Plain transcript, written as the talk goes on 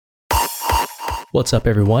What's up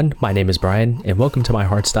everyone, my name is Brian, and welcome to my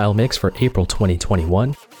Hardstyle mix for April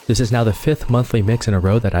 2021. This is now the 5th monthly mix in a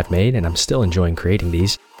row that I've made, and I'm still enjoying creating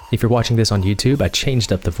these. If you're watching this on YouTube, I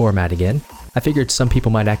changed up the format again. I figured some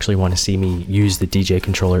people might actually want to see me use the DJ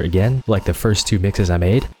controller again, like the first 2 mixes I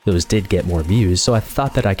made. Those did get more views, so I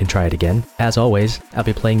thought that I can try it again. As always, I'll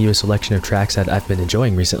be playing you a selection of tracks that I've been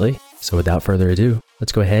enjoying recently. So without further ado,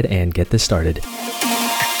 let's go ahead and get this started.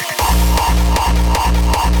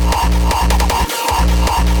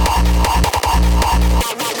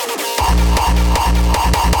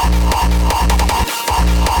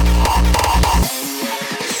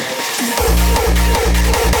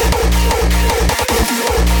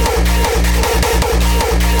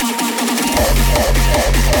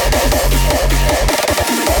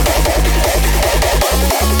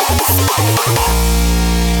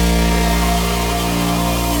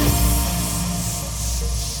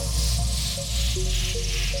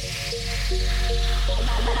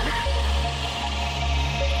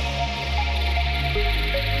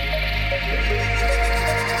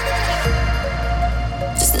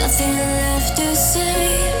 There's nothing left to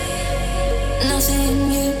say,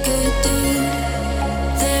 nothing you could do.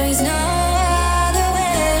 There is no other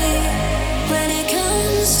way when it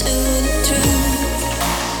comes to the truth.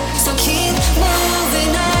 So keep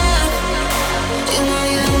moving on, you know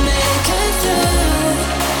you'll make it through.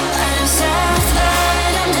 I'm south,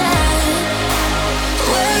 but I'm down,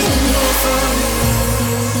 waiting here for you.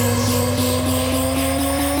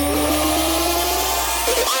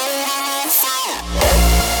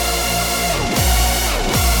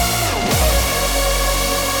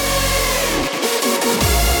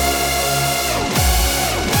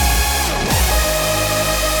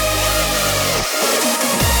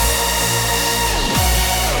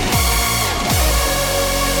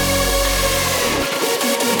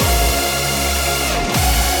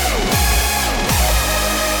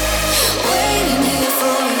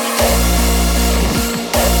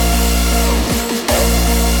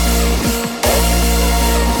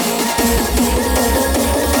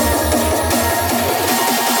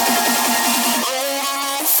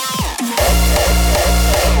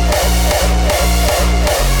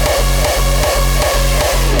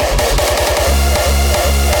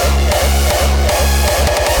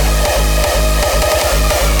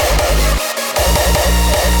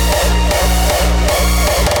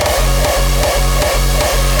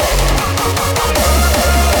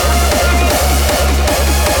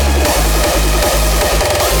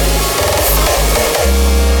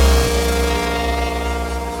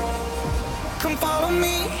 Come follow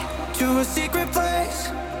me to a secret place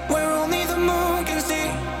where only the moon can see.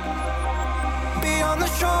 Beyond the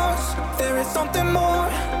shores, there is something more,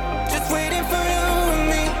 just waiting for you and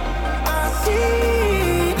me. I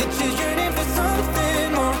see that you're yearning for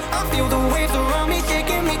something more. I feel the waves around me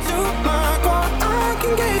shaking me to my core. I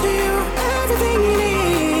can give you everything you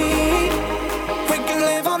need. We can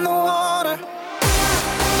live on the water.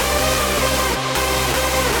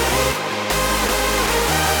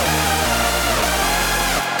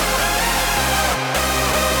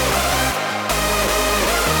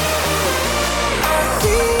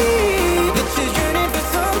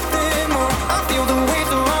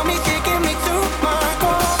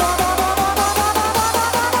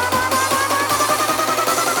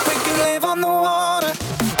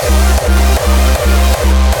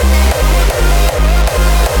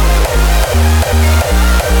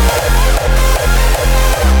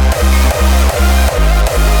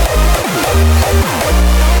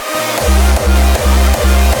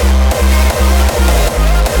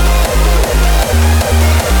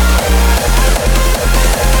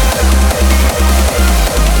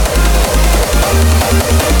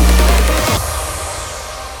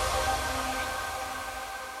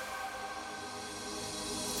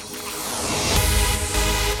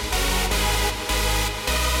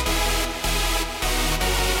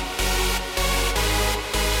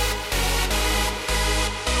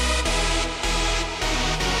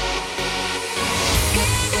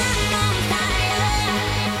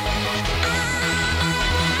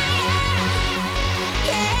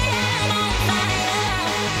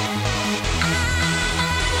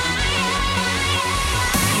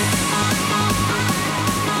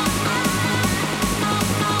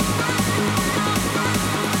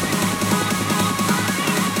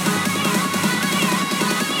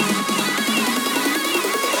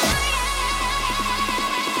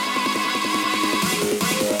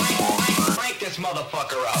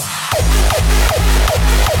 Motherfucker out.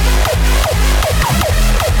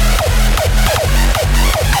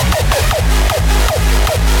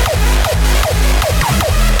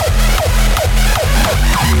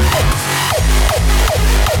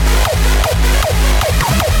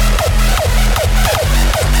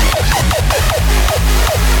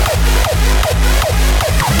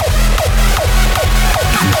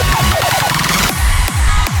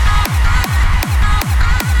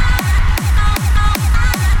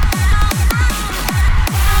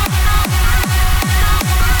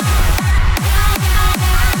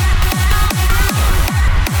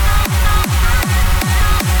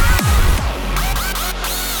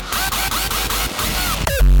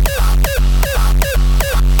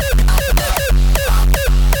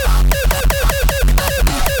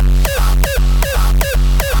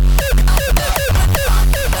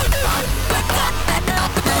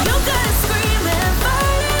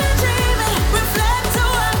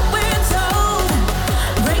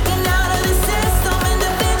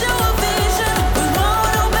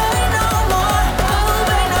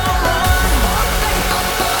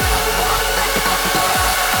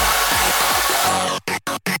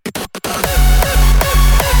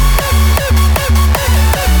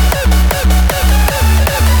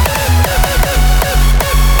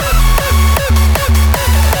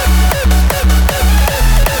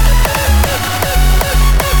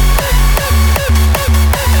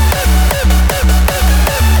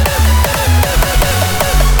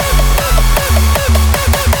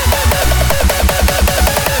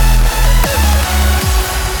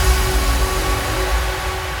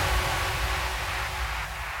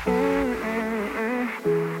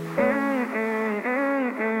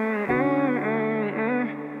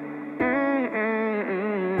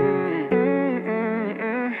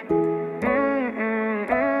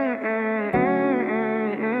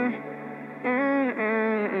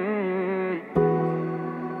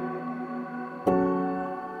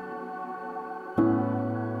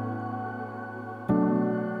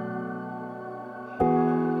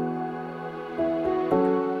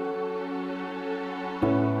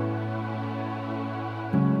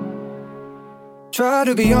 Try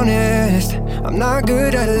to be honest, I'm not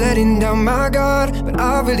good at letting down my guard, but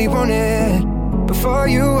I really want it. Before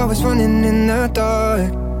you, I was running in the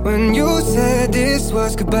dark. When you said this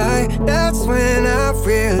was goodbye, that's when I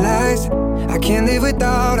realized I can't live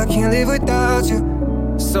without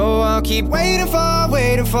you. So I'll keep waiting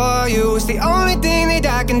for you. It's the only thing that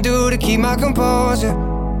I can do to keep my composure.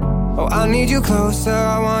 Oh, I need you closer,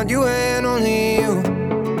 I want you and only you.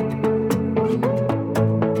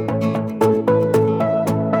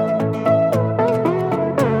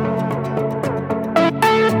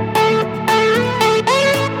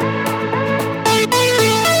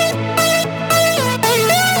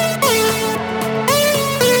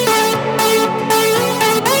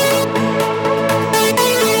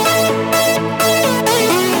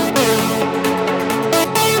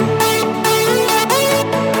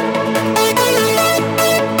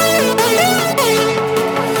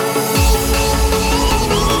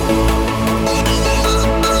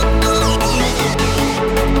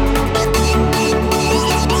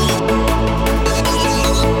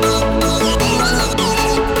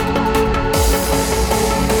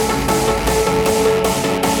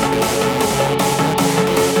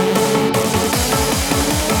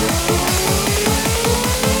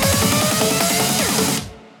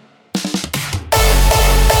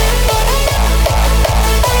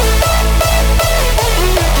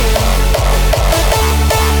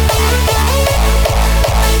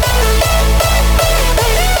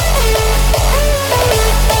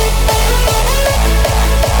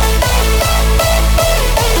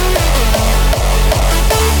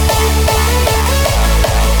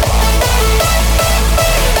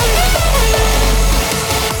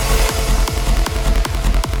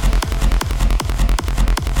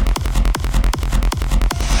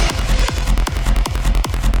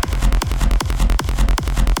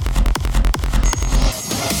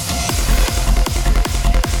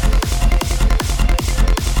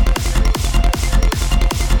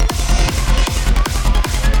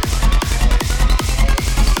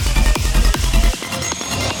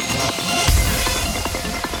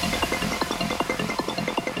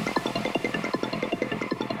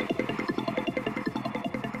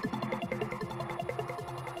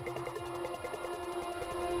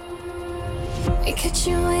 We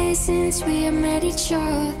catching waves since we have met each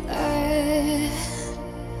other.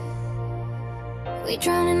 We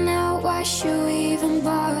drowning out, why should we even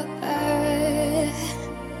bother?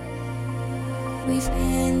 We've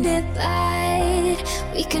ended bad,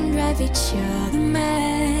 we can drive each other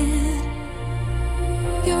mad.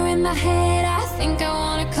 You're in my head, I think I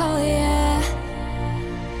wanna call ya.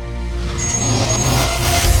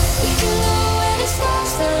 We can lower the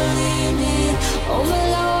stars to the limit,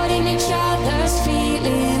 overloading each other's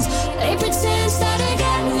feelings. They pretend that they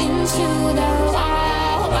get into the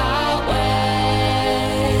wild, wild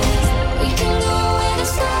west. We can lower the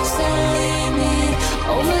stars to the limit,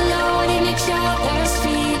 overloading each other's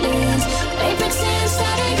feelings. They pretend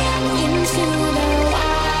that they get into the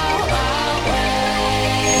wild, wild west.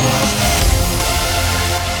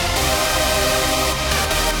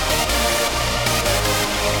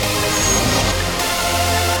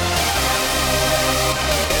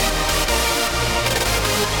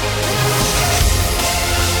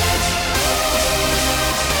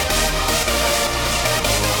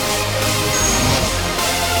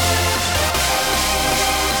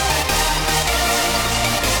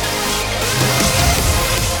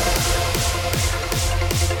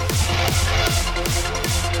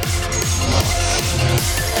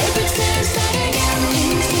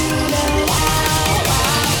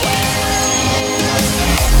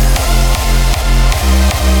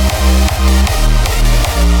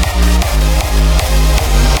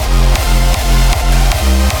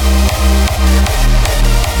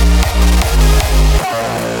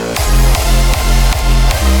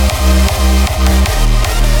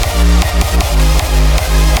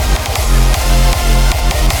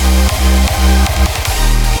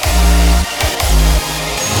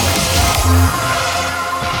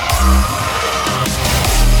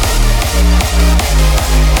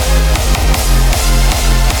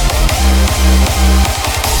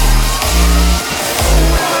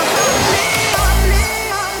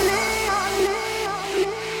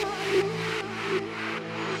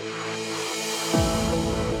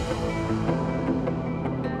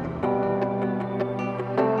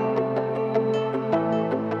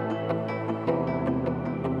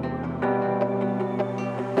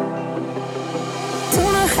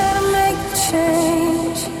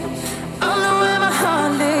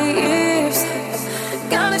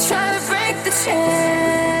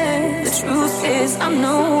 I'm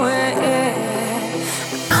nowhere.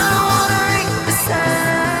 I don't wanna read the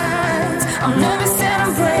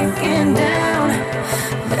broken down,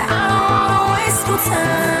 but I don't wanna waste no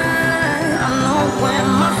time. I know where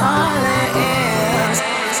my heart is.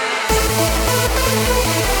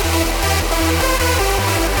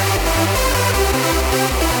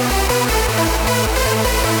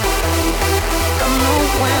 I know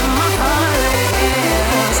where my heart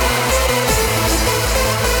is.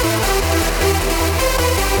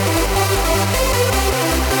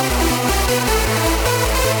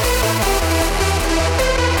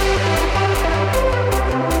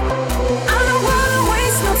 I don't wanna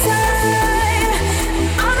waste no time.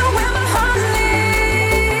 I know where my heart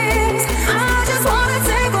lives. I just wanna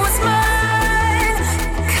take what's mine,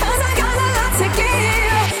 'cause I got a lot to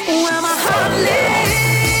give. Where my heart lives.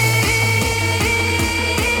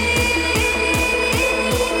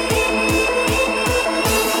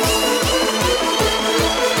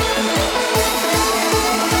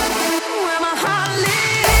 Where my heart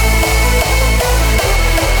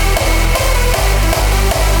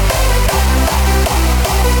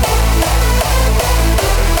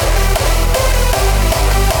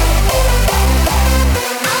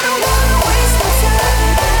I don't wanna waste no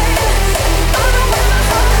time. I know where my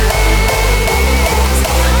heart lives.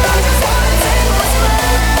 I just wanna take what's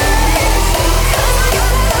mine, 'cause I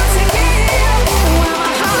got a lot to give. Where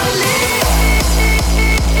my heart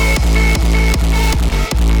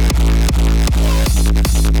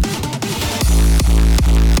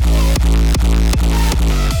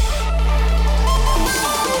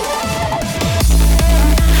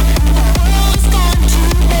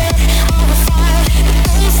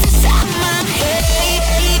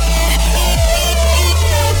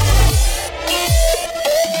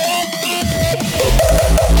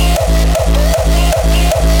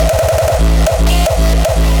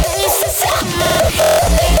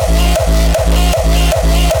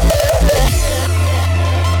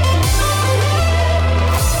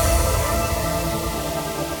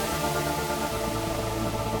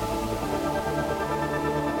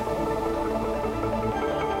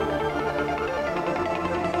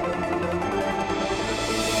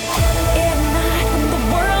At night when the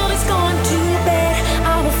world is gone to bed,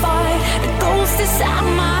 I will fight the ghost inside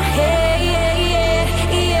my head.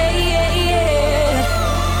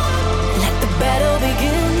 Let the battle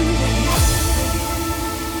begin.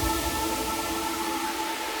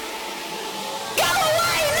 Go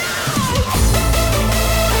away now.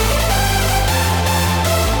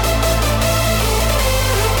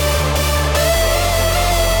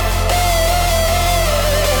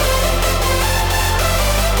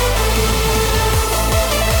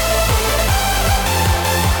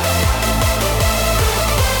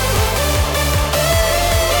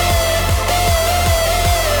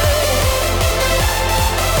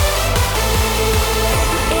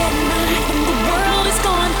 At night when the world is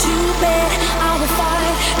gone to bed, I will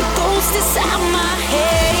fight the ghost inside my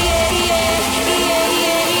head.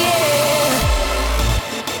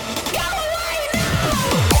 Go away now.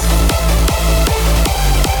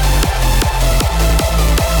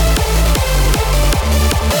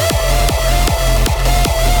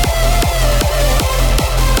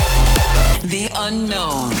 The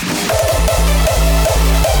unknown.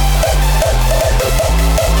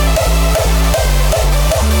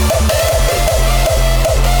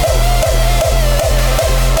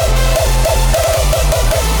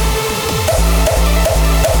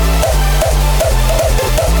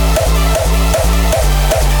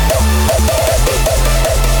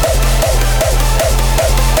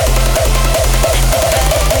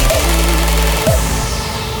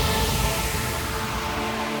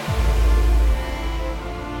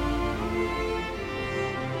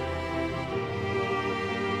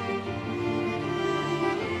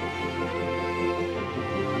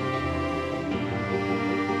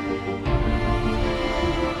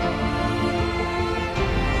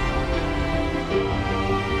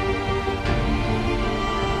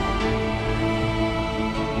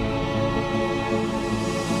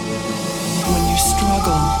 When you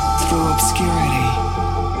struggle through obscurity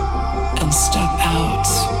and step out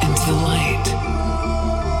into the light,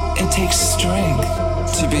 it takes strength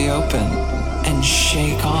to be open and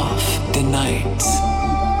shake off the night.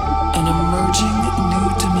 An emerging new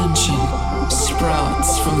dimension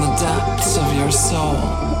sprouts from the depths of your soul.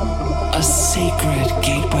 A sacred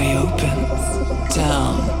gateway opens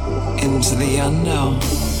down into the unknown.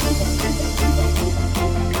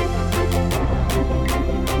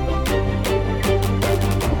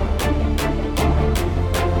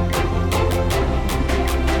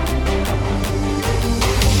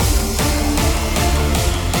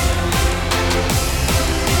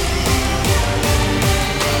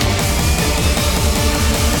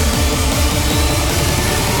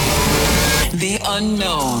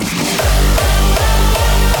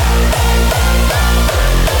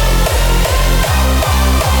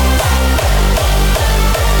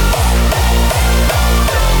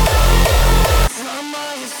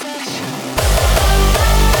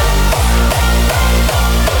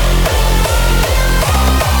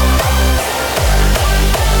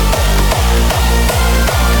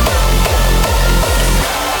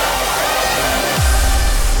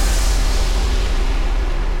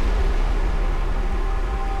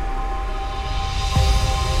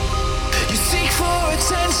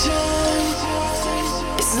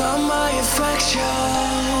 affection.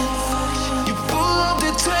 You pull up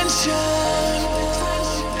the tension,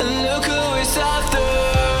 and look who is after.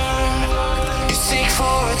 You seek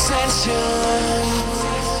for attention.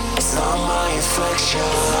 It's not my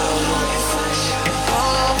affection. You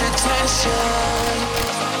pull up the tension.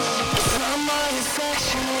 It's not my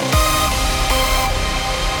affection.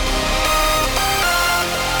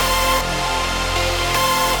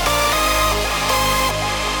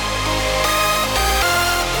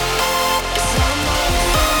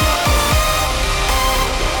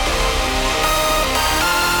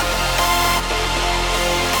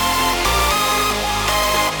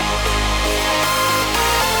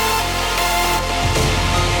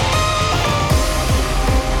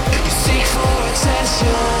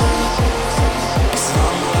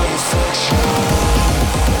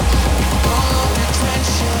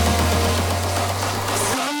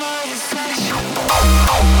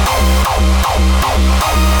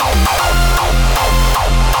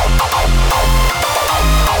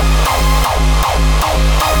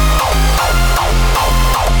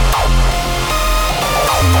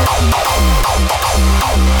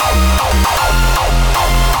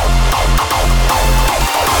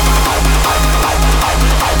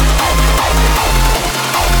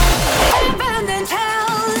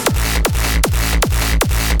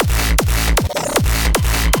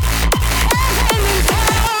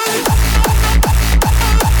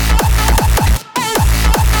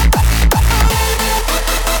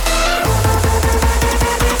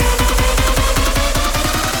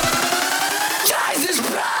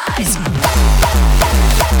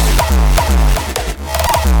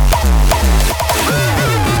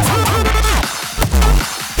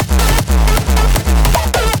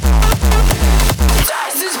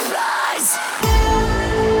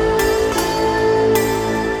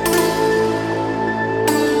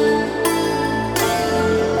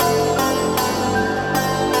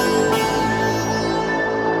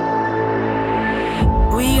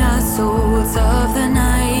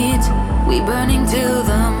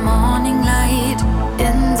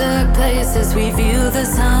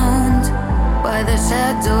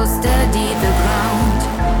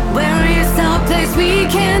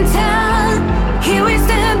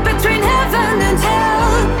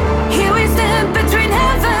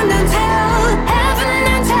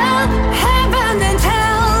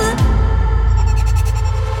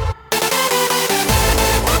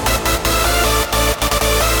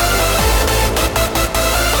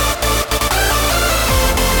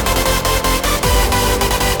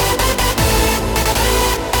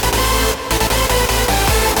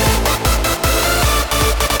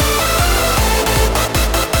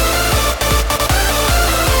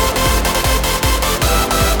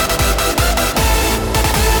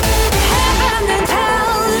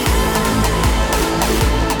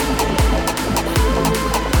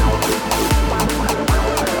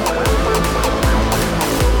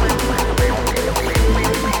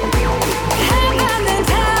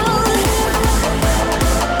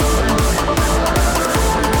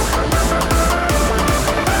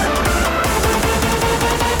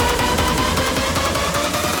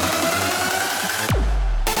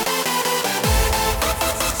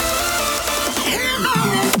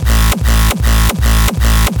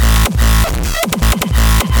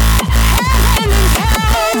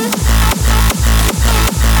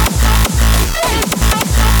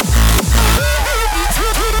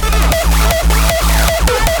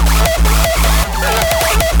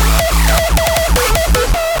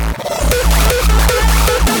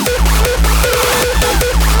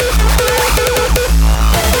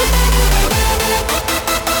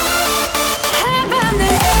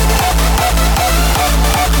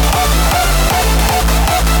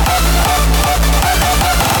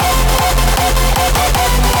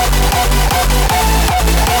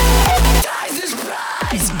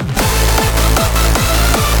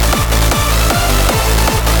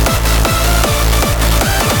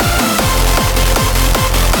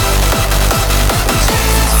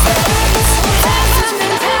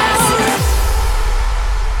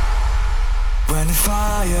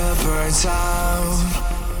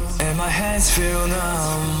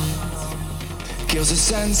 Kills a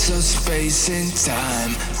sense of space and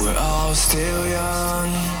time. We're all still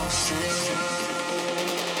young.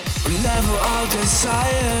 The level of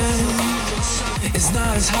desire is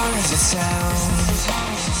not as hard as it sounds.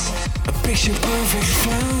 A picture perfect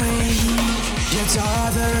family, yet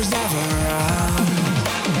others never around.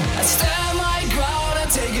 I stand my ground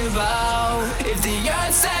and take a vow. If the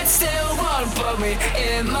earth sat still, won't put me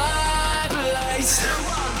in my place.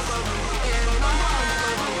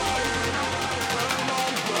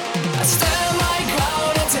 I stand my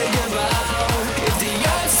ground and take a bow.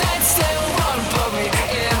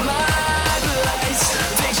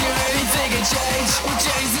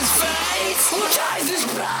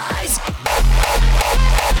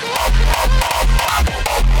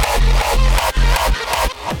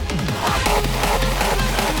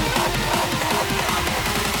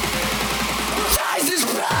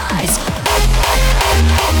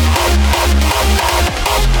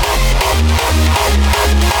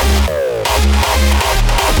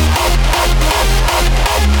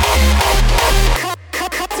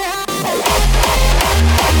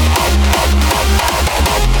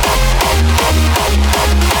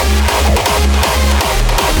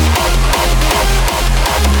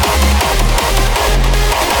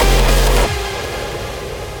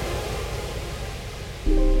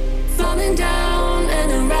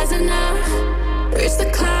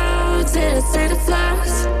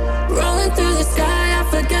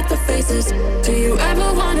 Do you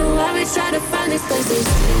ever wonder why we try to find these places?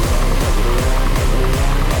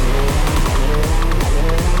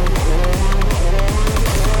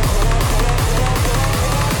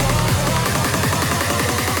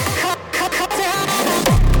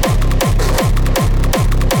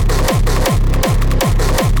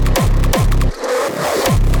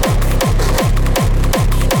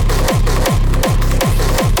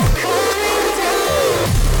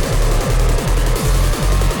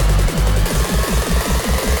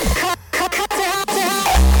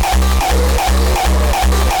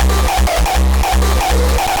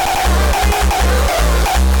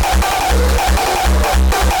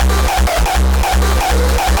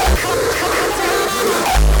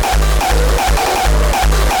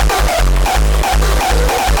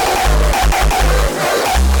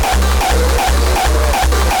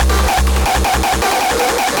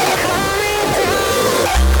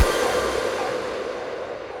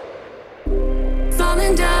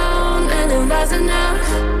 Falling down and then rising up.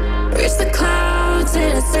 Reach the clouds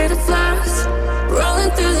in a state of flux.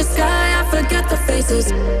 Rolling through the sky, I forget the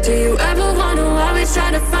faces. Do you ever wonder why we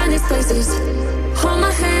try to find these places? Hold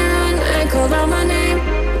my hand and call out my name.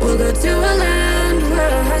 We'll go to a land where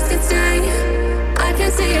our hearts can stay. I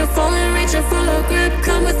can see you falling, reaching for a grip.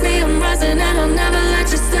 Come with me, I'm rising and I'll never let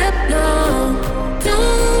you slip. No,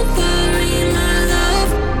 don't worry, my love.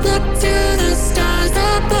 Look to the stars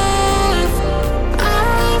above.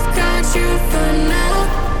 I've got you for now,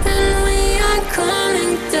 and we are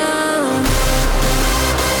coming down.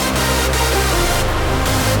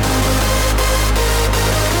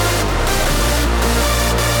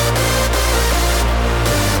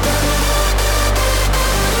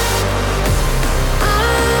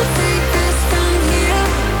 I'll take us from here.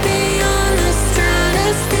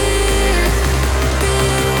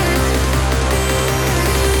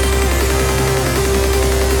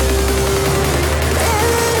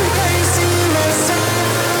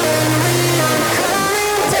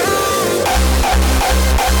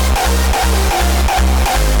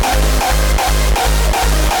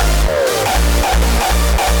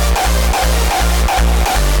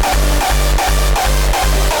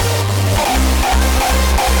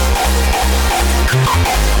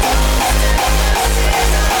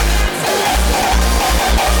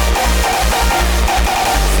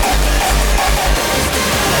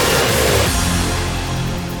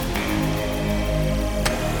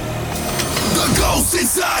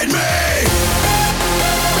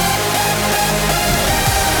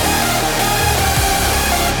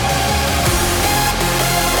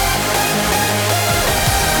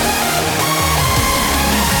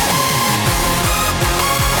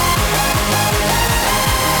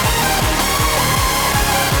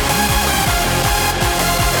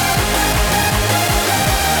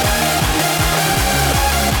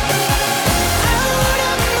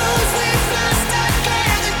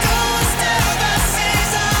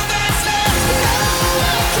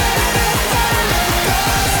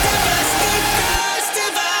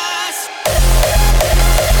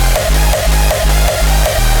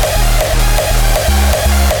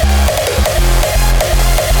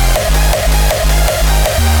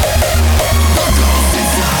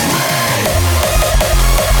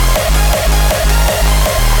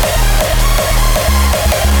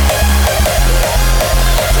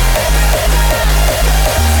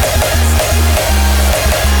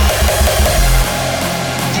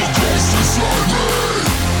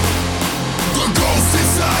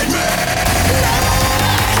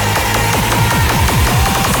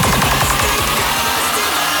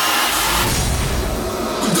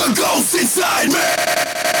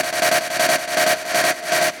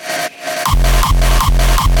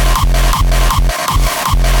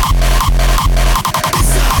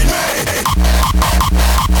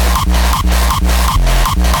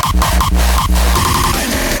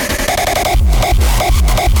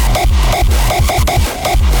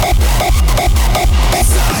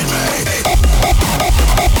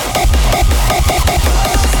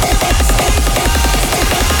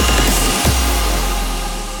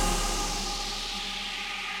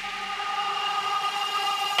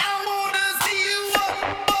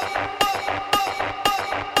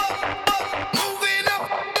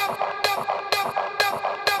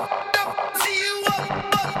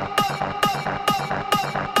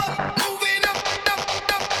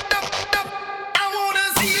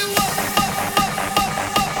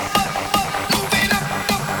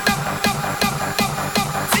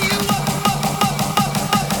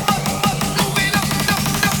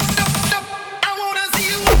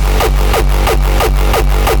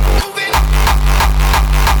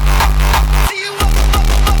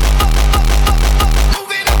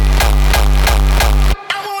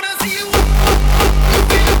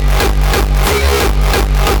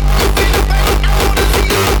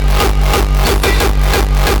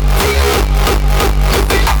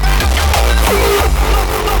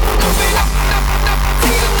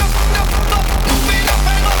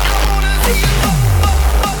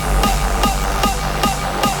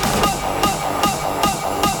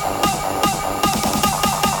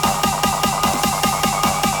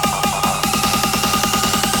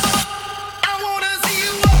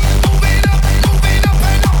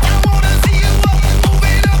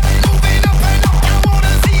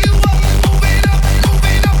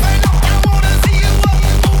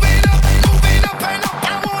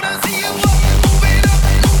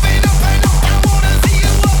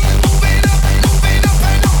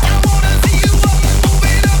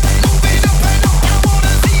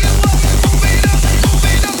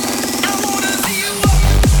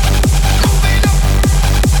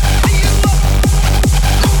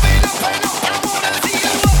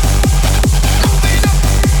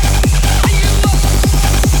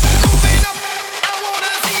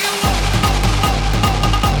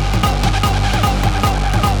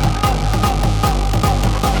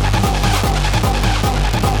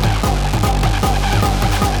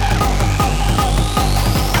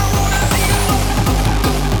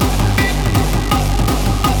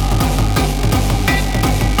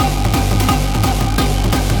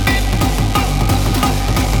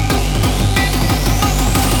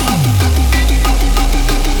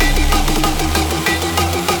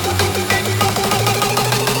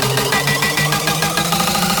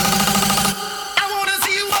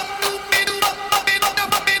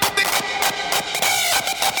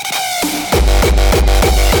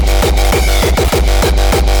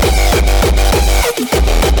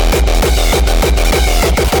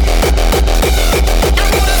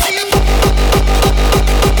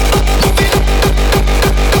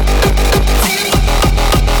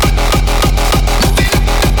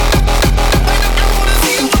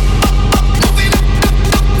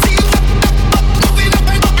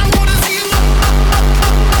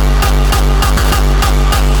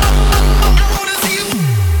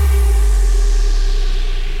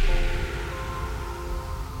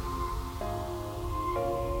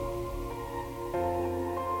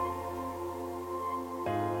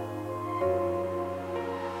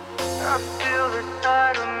 I feel the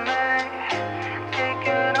side of me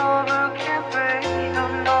taking over, can't breathe. I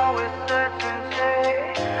know with certainty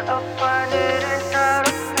I'll find it inside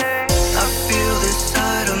of me. I feel the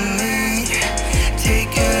side of me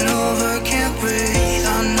taking over, can't breathe. I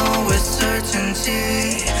know with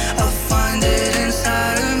certainty I'll find it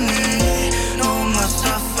inside of me. No more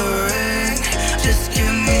suffering, just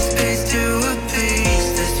give me space to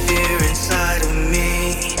appease this fear inside of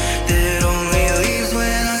me that only leaves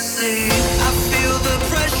when I sleep. I feel the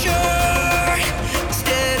pressure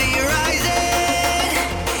steady rising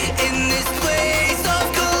in this place of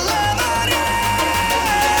calamity.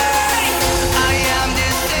 I am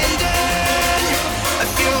descending, I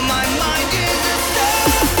feel my mind is a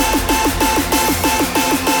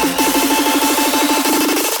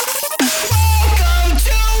welcome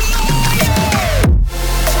to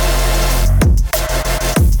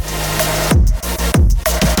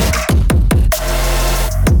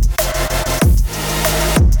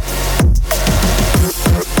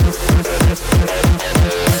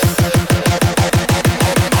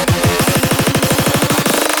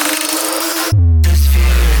this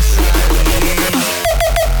fear inside of me.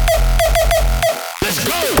 Let's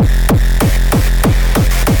go!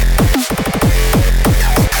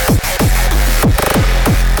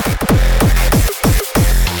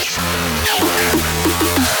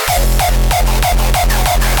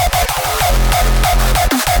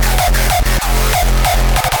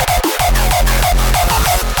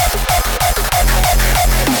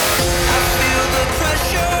 I feel the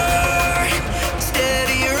pressure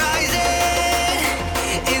steady rising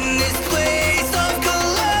in this place of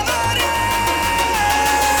calamity.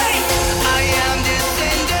 I am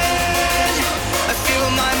descending, I feel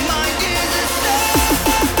my mind is a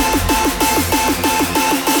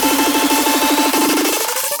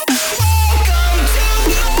welcome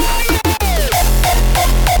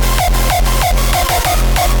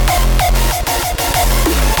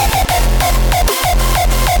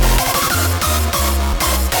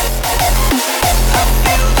I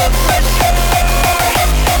feel the pressure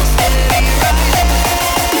steady rising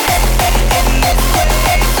in this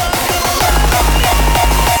place of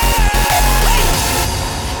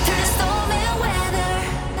Through the storm and weather,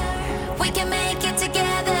 we can make it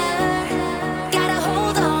together. Gotta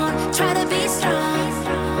hold on, try to be strong.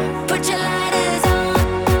 Put your lighters on.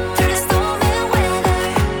 Through the storm and weather,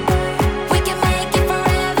 we can make it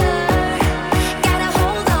forever. Gotta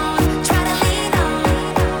hold on, try to lean on.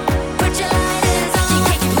 Put your lighters on. You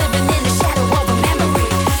can't keep living in the shadow of a memory,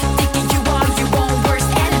 thinking you are your own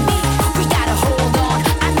worst enemy. We gotta hold on.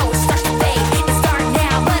 I know it starts to fade. It's dark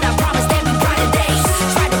now, but I promise there'll be brighter days.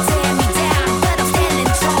 Try to tear me down, but I'm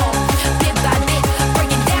standing tall. Bit by bit,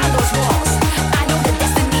 breaking down those walls. I know the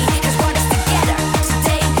destiny has brought us together.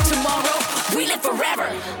 Today, tomorrow, we live forever.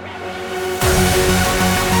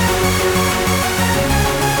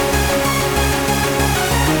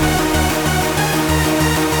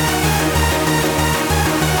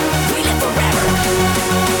 We live forever.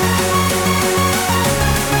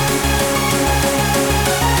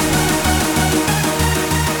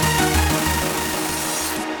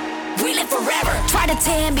 We live forever. Try to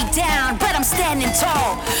tear me down, but I'm standing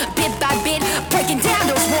tall. Bit by bit, breaking down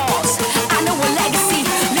those walls. I know a legacy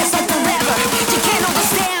lives on forever. You can't hold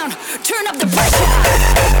us down. Turn up the pressure.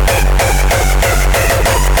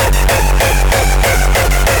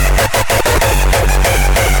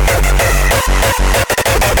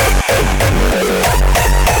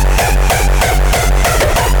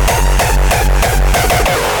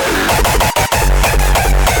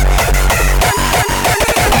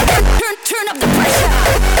 Turn up the pressure.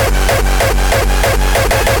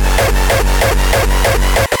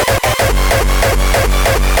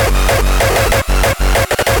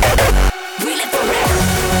 We live forever.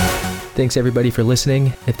 Thanks everybody for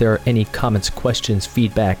listening. If there are any comments, questions,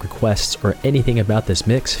 feedback, requests, or anything about this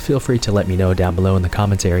mix, feel free to let me know down below in the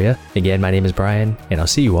comments area. Again, my name is Brian, and I'll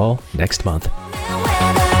see you all next month. And